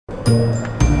Hello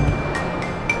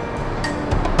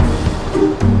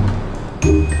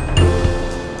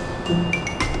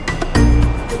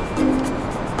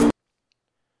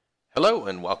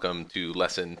and welcome to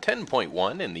lesson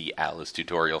 10.1 in the Alice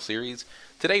tutorial series.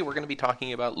 Today we're going to be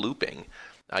talking about looping.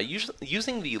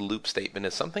 Using the loop statement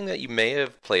is something that you may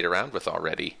have played around with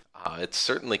already. It's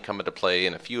certainly come into play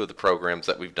in a few of the programs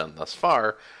that we've done thus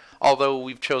far, although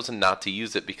we've chosen not to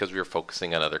use it because we are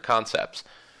focusing on other concepts.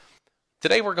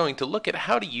 Today we're going to look at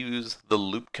how to use the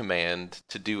loop command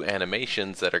to do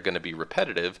animations that are going to be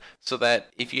repetitive, so that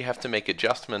if you have to make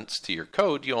adjustments to your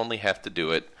code, you only have to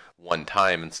do it one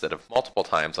time instead of multiple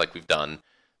times like we've done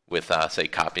with, say,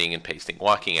 copying and pasting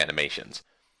walking animations.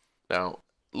 Now,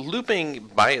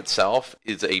 looping by itself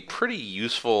is a pretty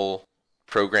useful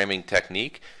programming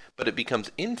technique, but it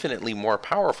becomes infinitely more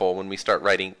powerful when we start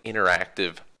writing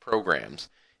interactive programs.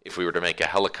 If we were to make a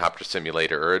helicopter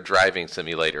simulator or a driving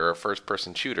simulator or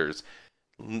first-person shooters,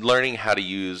 learning how to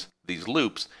use these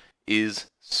loops is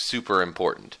super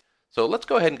important. So let's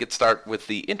go ahead and get started with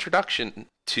the introduction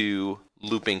to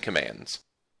looping commands.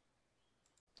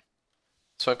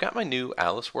 So I've got my new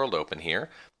Alice world open here,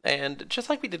 and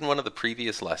just like we did in one of the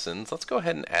previous lessons, let's go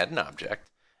ahead and add an object,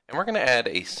 and we're going to add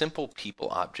a simple people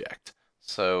object.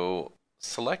 So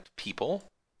select people,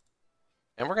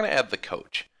 and we're going to add the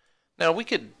coach. Now we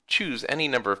could choose any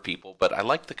number of people, but I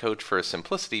like the coach for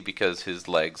simplicity because his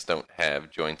legs don't have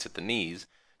joints at the knees,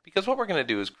 because what we're going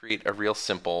to do is create a real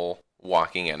simple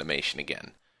walking animation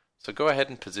again. So go ahead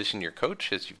and position your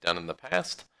coach as you've done in the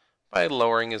past by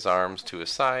lowering his arms to his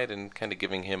side and kind of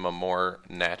giving him a more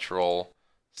natural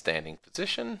standing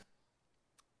position.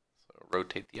 So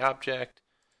rotate the object,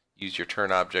 use your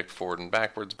turn object forward and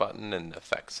backwards button and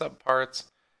affect subparts,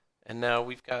 and now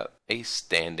we've got a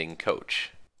standing coach.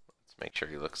 Let's make sure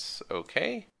he looks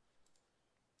okay.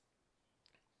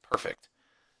 Perfect.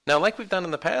 Now, like we've done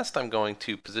in the past, I'm going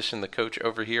to position the coach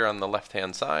over here on the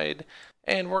left-hand side,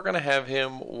 and we're going to have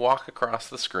him walk across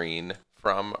the screen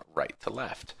from right to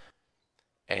left.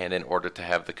 And in order to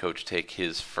have the coach take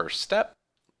his first step,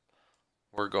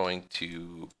 we're going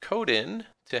to code in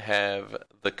to have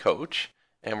the coach,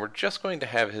 and we're just going to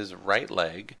have his right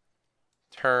leg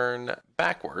turn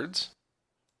backwards.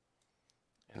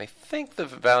 And I think the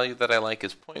value that I like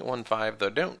is 0.15, though I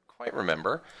don't quite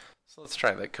remember. So let's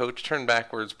try that. Coach turn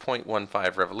backwards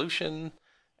 0.15 revolution,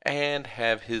 and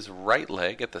have his right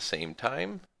leg at the same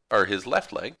time, or his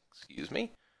left leg, excuse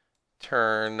me,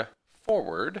 turn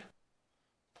forward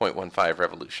 0.15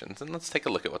 revolutions. And let's take a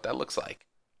look at what that looks like.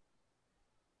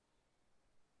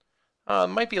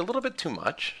 Might be a little bit too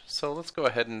much, so let's go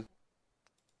ahead and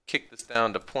kick this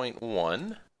down to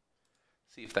 0.1,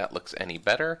 see if that looks any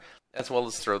better, as well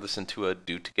as throw this into a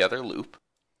do together loop,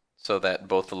 so that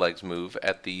both the legs move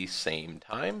at the same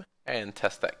time, and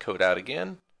test that code out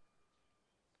again.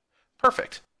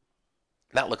 Perfect.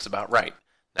 That looks about right.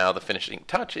 Now the finishing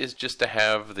touch is just to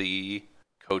have the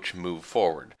coach move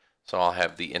forward. So I'll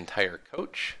have the entire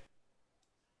coach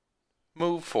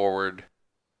move forward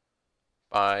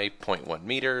by 0.1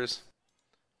 meters.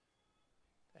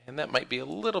 And that might be a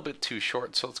little bit too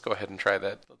short, so let's go ahead and try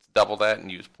that. Let's double that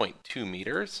and use 0.2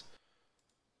 meters.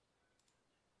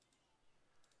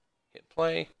 Hit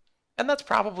play, and that's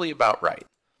probably about right.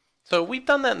 So we've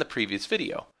done that in the previous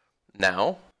video.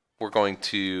 Now we're going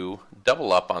to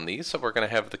double up on these, so we're going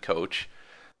to have the coach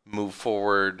move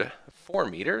forward 4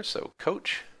 meters, so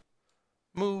coach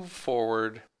move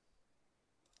forward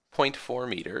 0.4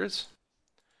 meters.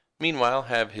 Meanwhile,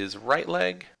 have his right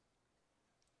leg,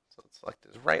 so let's select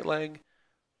his right leg,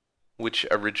 which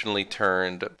originally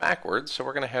turned backwards, so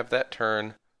we're going to have that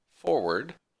turn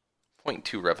forward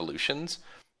 0.2 revolutions.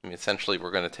 I mean, essentially,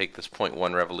 we're going to take this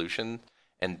 0.1 revolution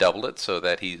and double it so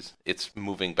that it's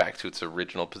moving back to its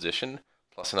original position,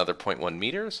 plus another 0.1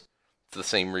 meters. It's the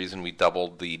same reason we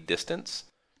doubled the distance.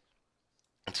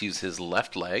 Let's use his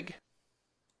left leg.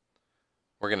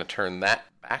 We're going to turn that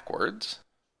backwards,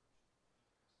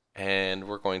 and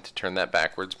we're going to turn that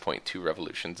backwards 0.2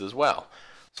 revolutions as well.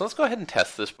 So let's go ahead and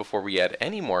test this before we add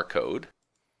any more code.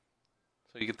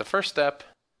 So you get the first step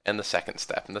and the second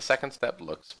step, and the second step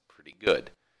looks pretty good.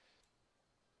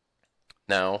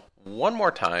 Now, one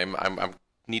more time, I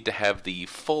need to have the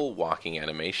full walking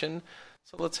animation.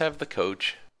 So let's have the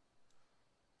coach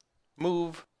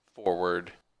move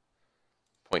forward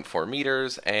 0.4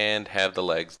 meters and have the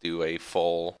legs do a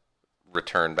full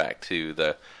return back to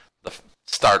the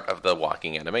start of the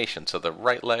walking animation. So the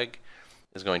right leg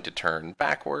is going to turn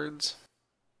backwards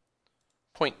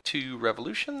 0.2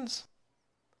 revolutions,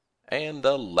 and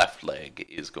the left leg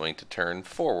is going to turn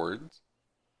forwards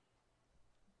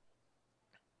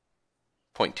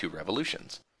 0.2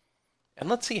 revolutions. And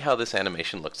let's see how this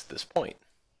animation looks at this point.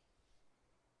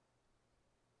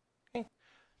 Okay.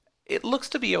 It looks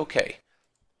to be okay.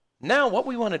 Now what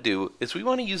we want to do is we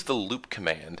want to use the loop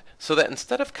command so that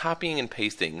instead of copying and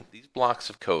pasting these blocks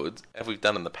of code as we've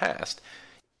done in the past,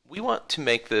 we want to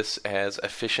make this as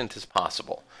efficient as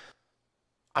possible.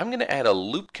 I'm going to add a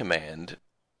loop command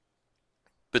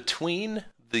between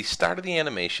the start of the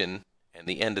animation and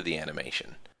the end of the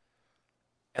animation.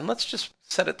 And let's just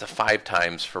set it to 5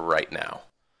 times for right now.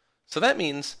 So that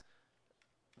means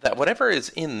that whatever is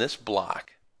in this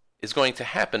block is going to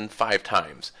happen 5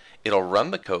 times. It'll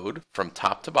run the code from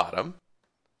top to bottom,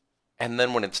 and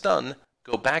then when it's done,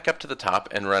 go back up to the top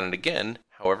and run it again,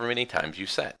 however many times you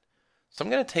set. So I'm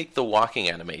going to take the walking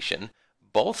animation,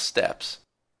 both steps,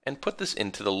 and put this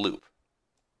into the loop.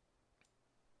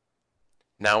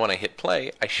 Now when I hit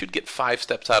play, I should get 5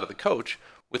 steps out of the coach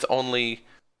with only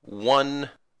 1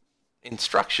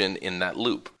 instruction in that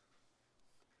loop.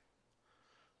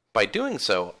 By doing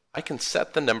so, I can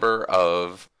set the number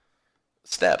of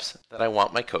steps that I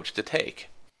want my coach to take.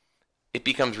 It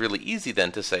becomes really easy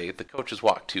then to say the coach has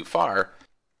walked too far.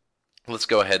 Let's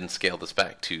go ahead and scale this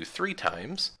back to 3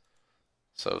 times.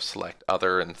 So select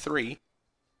Other and 3.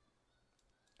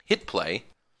 Hit play,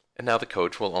 and now the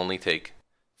coach will only take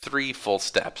 3 full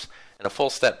steps. And a full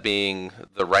step being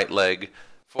the right leg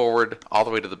forward all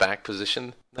the way to the back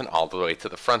position, then all the way to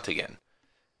the front again.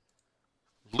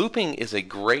 Looping is a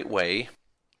great way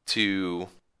to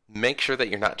make sure that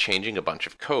you're not changing a bunch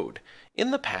of code.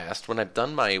 In the past, when I've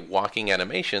done my walking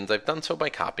animations, I've done so by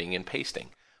copying and pasting.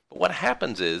 But what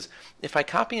happens is, if I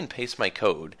copy and paste my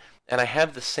code, and I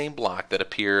have the same block that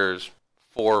appears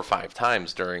 4 or 5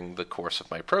 times during the course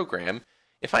of my program,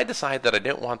 if I decide that I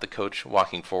don't want the coach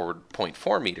walking forward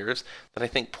 0.4 meters, that I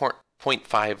think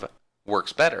 0.5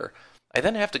 works better, I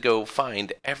then have to go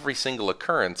find every single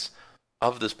occurrence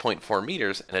of this 0.4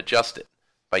 meters and adjust it.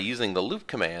 By using the loop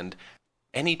command,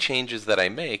 any changes that I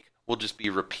make will just be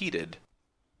repeated.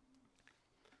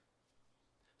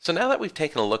 So now that we've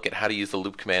taken a look at how to use the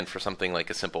loop command for something like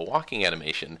a simple walking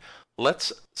animation,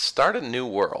 let's start a new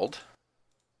world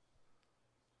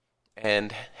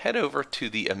and head over to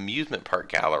the amusement park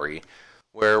gallery,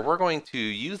 where we're going to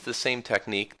use the same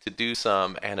technique to do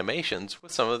some animations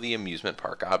with some of the amusement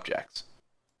park objects.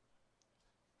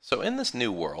 So in this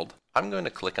new world, I'm going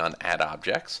to click on Add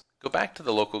Objects, go back to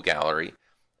the local gallery,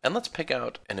 and let's pick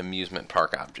out an amusement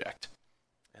park object.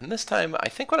 And this time, I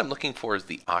think what I'm looking for is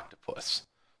the octopus.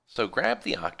 So grab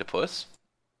the octopus,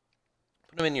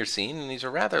 put him in your scene, and he's a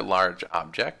rather large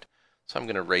object. So I'm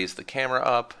going to raise the camera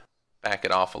up, back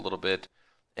it off a little bit,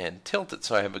 and tilt it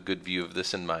so I have a good view of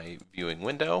this in my viewing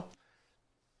window.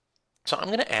 So I'm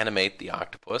going to animate the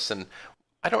octopus, and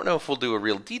I don't know if we'll do a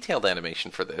real detailed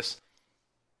animation for this,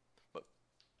 but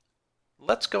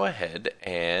let's go ahead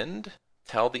and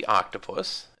tell the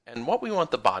octopus, and what we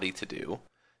want the body to do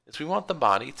is we want the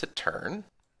body to turn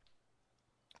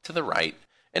to the right,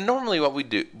 and normally what we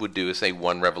would do is say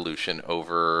 1 revolution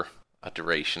over a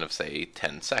duration of, say,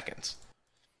 10 seconds.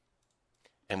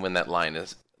 And when that line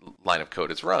of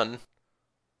code is run,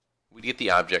 we get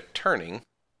the object turning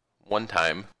 1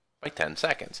 time by 10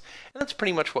 seconds. And that's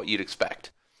pretty much what you'd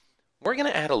expect. We're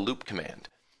going to add a loop command.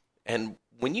 And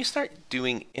when you start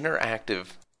doing interactive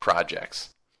projects,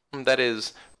 that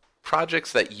is,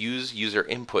 projects that use user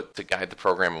input to guide the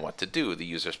program and what to do, the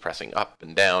user's pressing up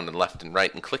and down and left and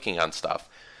right and clicking on stuff,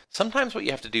 sometimes what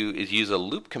you have to do is use a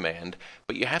loop command,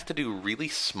 but you have to do really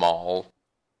small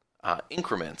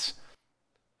increments.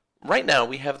 Right now,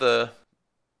 we have the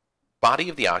body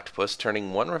of the octopus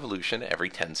turning 1 revolution every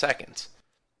 10 seconds.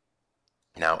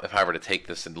 Now, if I were to take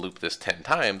this and loop this 10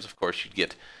 times, of course, you'd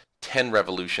get 10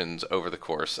 revolutions over the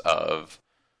course of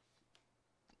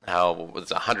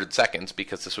 100 seconds,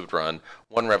 because this would run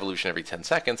 1 revolution every 10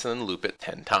 seconds and then loop it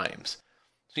 10 times.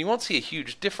 So you won't see a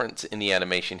huge difference in the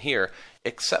animation here,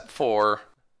 except for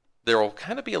there will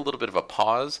kind of be a little bit of a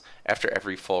pause after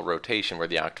every full rotation where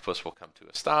the octopus will come to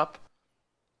a stop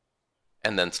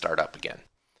and then start up again.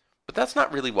 But that's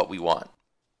not really what we want.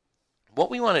 What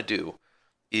we want to do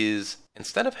is,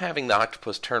 instead of having the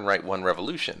octopus turn right 1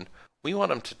 revolution, we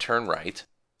want him to turn right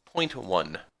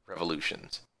 0.1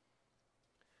 revolutions.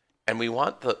 And we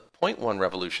want the 0.1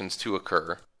 revolutions to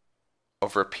occur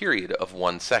over a period of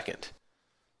 1 second.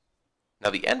 Now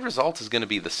the end result is going to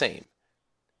be the same.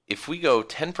 If we go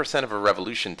 10% of a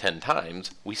revolution 10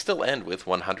 times, we still end with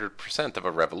 100% of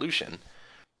a revolution.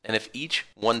 And if each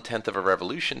 1/10 of a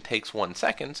revolution takes 1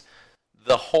 second,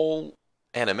 the whole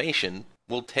animation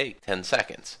will take 10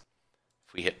 seconds.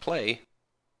 If we hit play,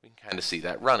 we can kind of see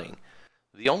that running.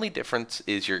 The only difference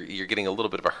is you're getting a little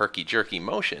bit of a herky-jerky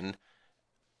motion,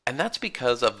 And that's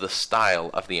because of the style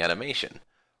of the animation.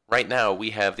 Right now we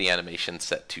have the animation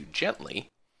set to gently,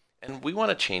 and we want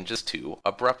to change this to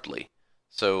abruptly.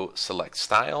 So select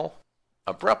Style,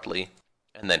 Abruptly,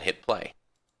 and then hit play.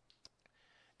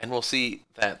 And we'll see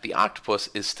that the octopus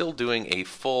is still doing a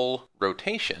full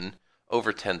rotation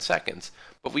over 10 seconds,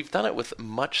 but we've done it with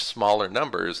much smaller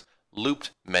numbers,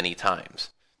 looped many times.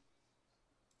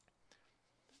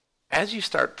 As you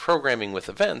start programming with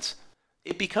events,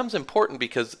 it becomes important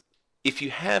because if you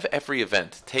have every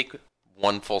event take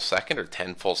 1 full second or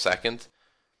 10 full seconds,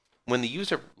 when the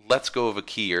user lets go of a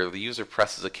key or the user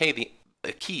presses a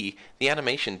key, the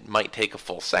animation might take a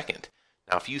full second.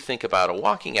 Now, if you think about a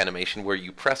walking animation where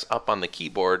you press up on the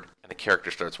keyboard and the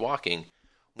character starts walking,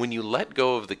 when you let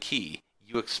go of the key,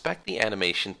 you expect the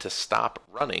animation to stop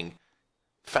running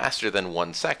faster than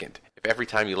 1 second. If every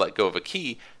time you let go of a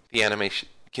key, the animation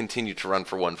continued to run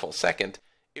for 1 full second,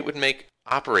 it would make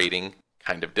operating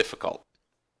kind of difficult.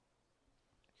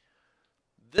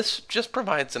 This just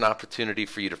provides an opportunity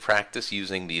for you to practice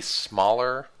using these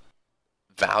smaller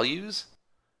values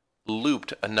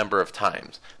looped a number of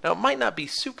times. Now, it might not be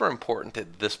super important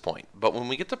at this point, but when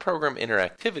we get to program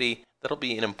interactivity, that'll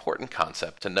be an important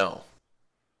concept to know.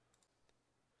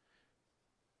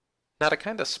 Now, to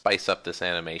kind of spice up this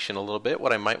animation a little bit,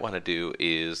 what I might want to do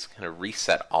is kind of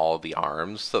reset all the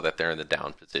arms so that they're in the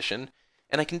down position,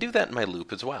 and I can do that in my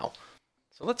loop as well.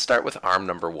 So let's start with arm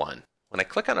number 1. When I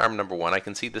click on arm number 1, I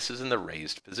can see this is in the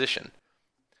raised position.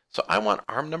 So I want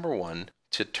arm number 1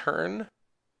 to turn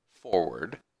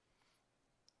forward.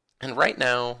 And right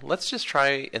now, let's just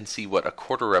try and see what a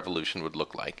quarter revolution would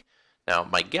look like. Now,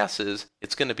 my guess is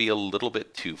it's going to be a little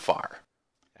bit too far.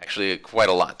 Actually, quite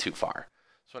a lot too far.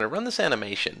 So when I run this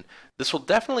animation, this will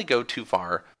definitely go too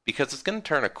far because it's going to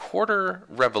turn a quarter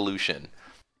revolution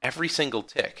every single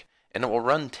tick. And it will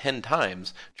run 10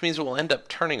 times, which means it will end up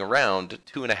turning around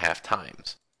 2.5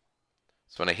 times.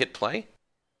 So when I hit play,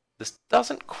 this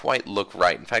doesn't quite look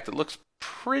right. In fact, it looks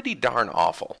pretty darn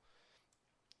awful.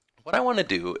 What I want to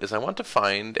do is I want to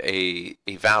find a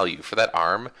value for that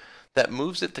arm that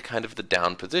moves it to kind of the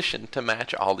down position to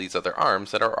match all these other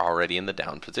arms that are already in the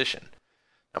down position.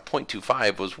 Now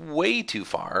 0.25 was way too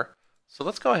far, so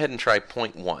let's go ahead and try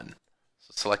 0.1.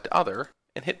 So select Other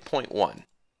and hit 0.1.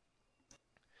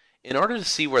 In order to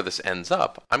see where this ends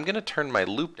up, I'm going to turn my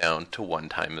loop down to 1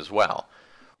 time as well.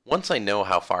 Once I know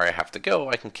how far I have to go,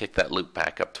 I can kick that loop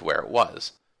back up to where it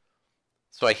was.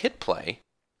 So I hit play,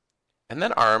 and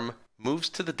that arm moves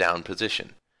to the down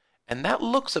position. And that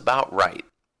looks about right.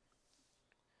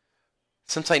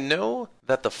 Since I know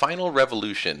that the final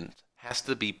revolution has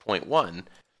to be 0.1,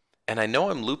 and I know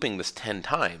I'm looping this 10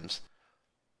 times,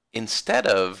 instead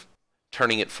of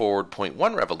turning it forward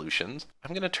 0.1 revolutions, I'm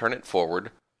going to turn it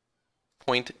forward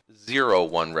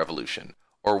 0.01 revolution,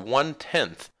 or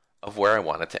 1/10 of where I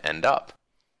want it to end up.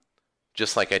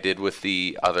 Just like I did with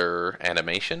the other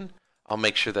animation, I'll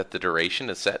make sure that the duration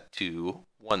is set to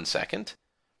 1 second,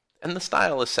 and the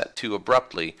style is set to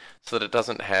abruptly so that it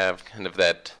doesn't have kind of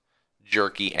that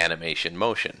jerky animation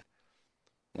motion.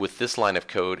 With this line of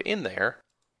code in there,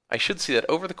 I should see that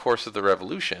over the course of the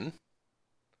revolution,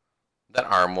 that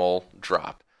arm will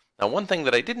drop. Now, one thing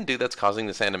that I didn't do that's causing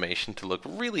this animation to look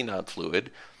really not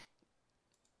fluid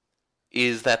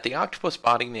is that the octopus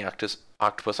body and the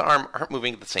octopus arm aren't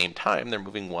moving at the same time. They're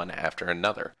moving one after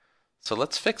another. So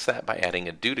let's fix that by adding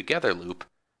a do together loop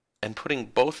and putting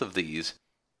both of these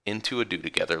into a do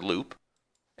together loop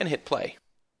and hit play.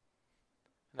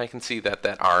 And I can see that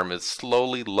that arm is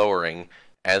slowly lowering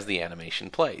as the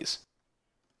animation plays.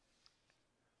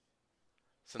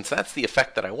 Since that's the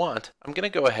effect that I want, I'm going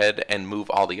to go ahead and move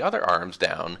all the other arms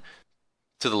down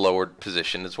to the lowered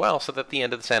position as well, so that at the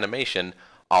end of this animation,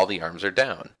 all the arms are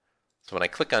down. So when I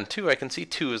click on 2, I can see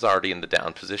 2 is already in the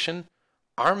down position.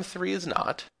 Arm 3 is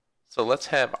not. So let's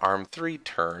have arm 3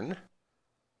 turn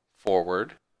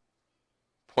forward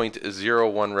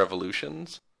 0.01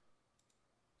 revolutions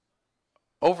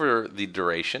over the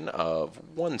duration of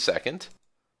 1 second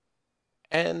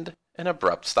and an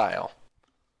abrupt style.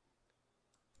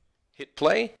 Hit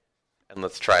play, and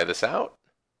let's try this out.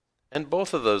 And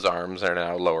both of those arms are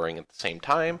now lowering at the same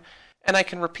time, and I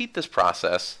can repeat this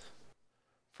process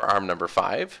for arm number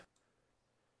 5.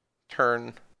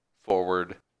 Turn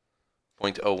forward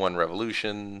 0.01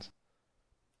 revolutions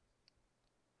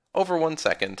over 1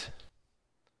 second,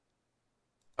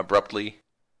 abruptly,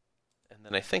 and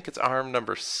then I think it's arm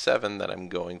number 7 that I'm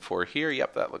going for here.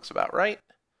 Yep, that looks about right.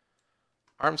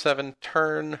 Arm 7,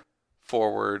 turn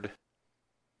forward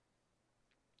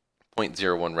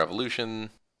 0.01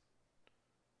 revolution,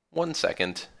 1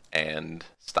 second, and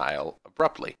style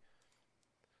abruptly.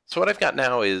 So what I've got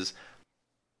now is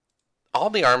all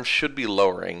the arms should be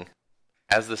lowering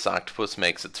as this octopus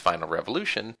makes its final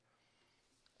revolution.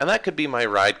 And that could be my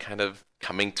ride kind of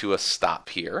coming to a stop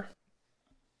here.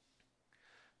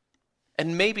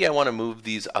 And maybe I want to move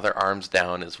these other arms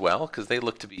down as well, because they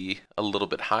look to be a little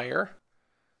bit higher.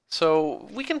 So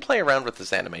we can play around with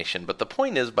this animation, but the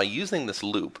point is, by using this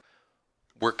loop,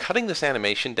 we're cutting this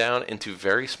animation down into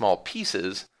very small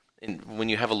pieces. And when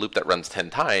you have a loop that runs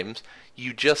 10 times,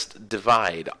 you just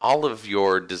divide all of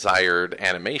your desired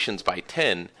animations by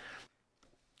 10.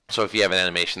 So if you have an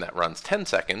animation that runs 10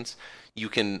 seconds, you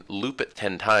can loop it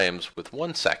 10 times with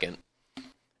 1 second,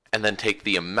 and then take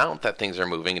the amount that things are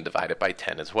moving and divide it by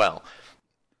 10 as well.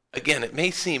 Again, it may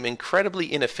seem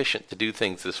incredibly inefficient to do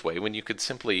things this way when you could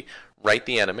simply write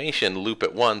the animation, loop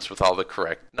it once with all the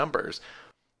correct numbers.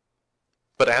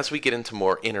 But as we get into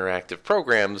more interactive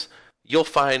programs, you'll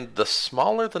find the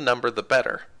smaller the number, the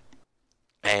better.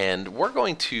 And we're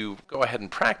going to go ahead and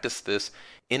practice this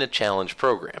in a challenge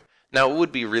program. Now, it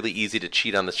would be really easy to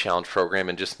cheat on this challenge program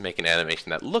and just make an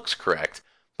animation that looks correct.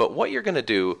 But what you're going to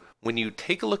do when you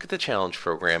take a look at the challenge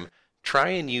program, try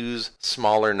and use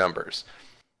smaller numbers.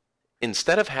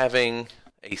 Instead of having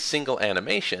a single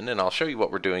animation, and I'll show you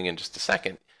what we're doing in just a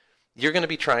second, you're going to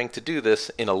be trying to do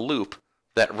this in a loop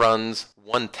that runs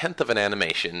 1/10 of an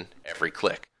animation every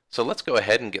click. So let's go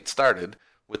ahead and get started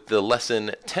with the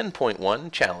lesson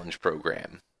 10.1 challenge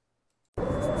program.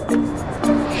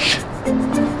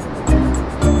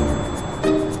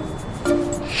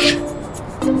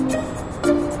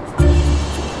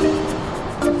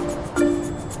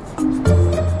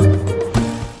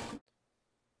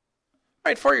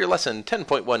 Alright, for your lesson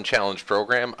 10.1 challenge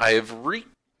program, I've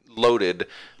reloaded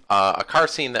a car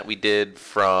scene that we did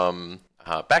from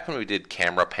back when we did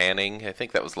camera panning. I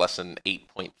think that was lesson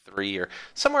 8.3 or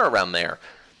somewhere around there.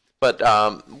 But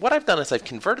what I've done is I've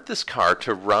converted this car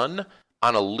to run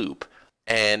on a loop,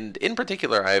 and in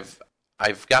particular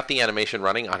I've got the animation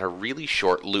running on a really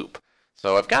short loop.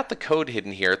 So I've got the code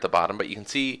hidden here at the bottom, but you can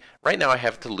see right now I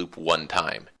have to loop 1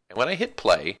 time. And when I hit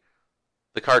play,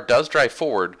 the car does drive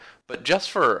forward, but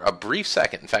just for a brief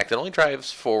second. In fact, it only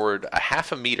drives forward a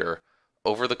half a meter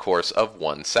over the course of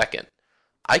 1 second.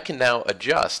 I can now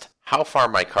adjust how far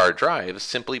my car drives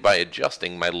simply by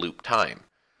adjusting my loop time.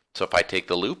 So if I take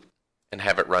the loop and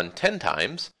have it run 10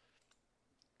 times,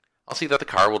 I'll see that the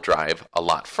car will drive a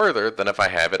lot further than if I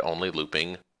have it only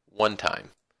looping 1 time.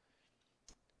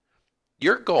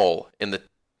 Your goal in the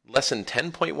lesson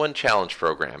 10.1 challenge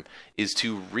program is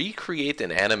to recreate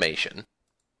an animation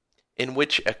in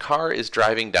which a car is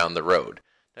driving down the road.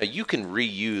 Now you can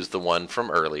reuse the one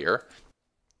from earlier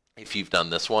if you've done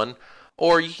this one,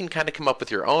 or you can kind of come up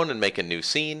with your own and make a new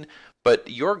scene, but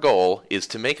your goal is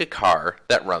to make a car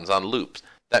that runs on loops.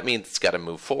 That means it's got to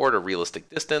move forward a realistic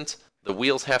distance, the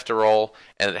wheels have to roll,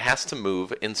 and it has to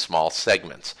move in small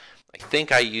segments. I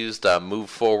think I used move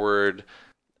forward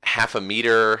half a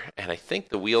meter, and I think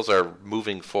the wheels are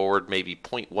moving forward maybe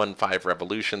 0.15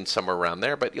 revolutions, somewhere around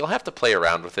there, but you'll have to play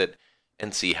around with it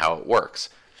and see how it works.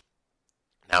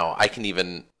 Now, I can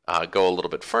even go a little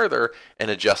bit further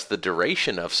and adjust the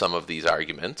duration of some of these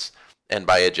arguments, and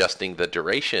by adjusting the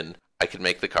duration, I can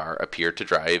make the car appear to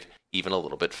drive even a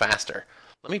little bit faster.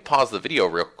 Let me pause the video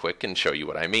real quick and show you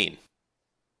what I mean.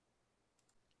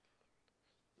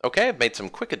 Okay, I've made some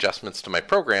quick adjustments to my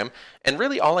program, and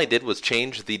really all I did was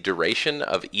change the duration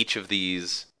of each of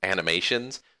these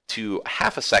animations to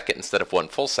half a second instead of 1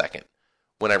 full second.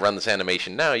 When I run this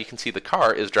animation now, you can see the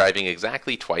car is driving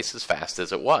exactly twice as fast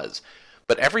as it was.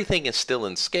 But everything is still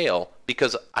in scale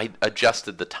because I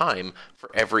adjusted the time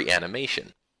for every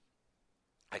animation.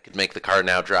 I could make the car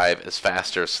now drive as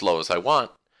fast or as slow as I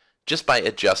want just by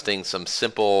adjusting some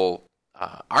simple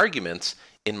arguments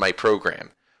in my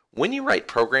program. When you write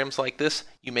programs like this,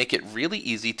 you make it really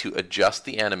easy to adjust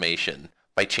the animation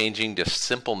by changing just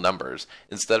simple numbers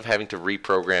instead of having to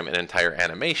reprogram an entire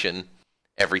animation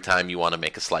every time you want to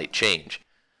make a slight change.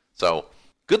 So,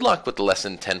 good luck with the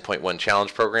lesson 10.1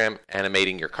 challenge program,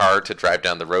 animating your car to drive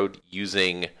down the road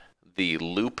using the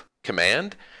loop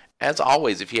command. As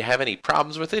always, if you have any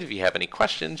problems with it, if you have any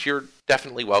questions, you're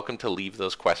definitely welcome to leave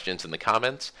those questions in the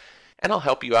comments, and I'll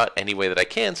help you out any way that I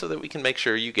can so that we can make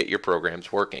sure you get your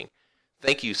programs working.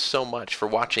 Thank you so much for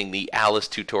watching the Alice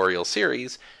tutorial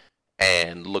series,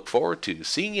 and look forward to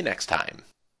seeing you next time.